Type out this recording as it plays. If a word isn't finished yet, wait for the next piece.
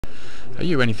Are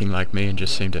you anything like me and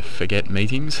just seem to forget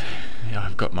meetings? Yeah,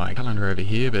 I've got my calendar over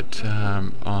here, but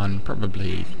on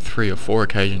probably 3 or 4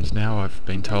 occasions now I've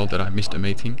been told that I missed a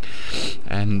meeting,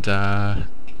 and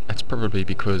that's probably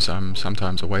because I'm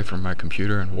sometimes away from my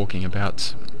computer and walking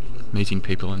about meeting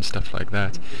people and stuff like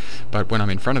that. But when I'm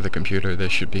in front of the computer there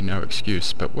should be no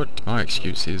excuse. But what my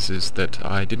excuse is that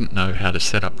I didn't know how to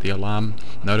set up the alarm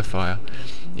notifier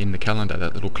in the calendar.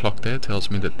 That little clock there tells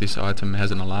me that this item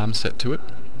has an alarm set to it,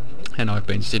 and I've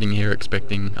been sitting here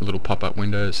expecting a little pop-up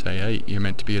window to say, hey, you're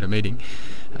meant to be at a meeting,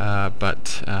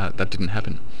 but that didn't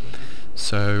happen.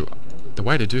 So the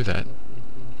way to do that,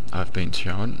 I've been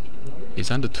shown, is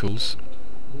under Tools,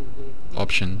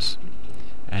 Options,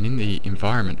 and in the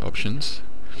Environment options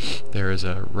there is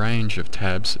a range of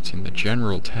tabs. It's in the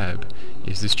General tab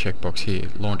is this checkbox here,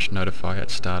 Launch Notify at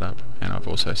Startup, and I've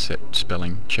also set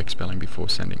check spelling before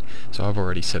sending. So I've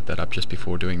already set that up just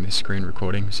before doing this screen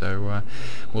recording, so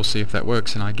we'll see if that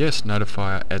works. And I guess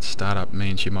Notify at Startup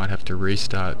means you might have to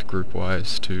restart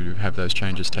Groupwise to have those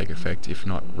changes take effect, if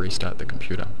not restart the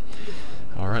computer.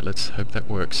 Alright, let's hope that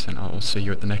works, and I'll see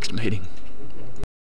you at the next meeting.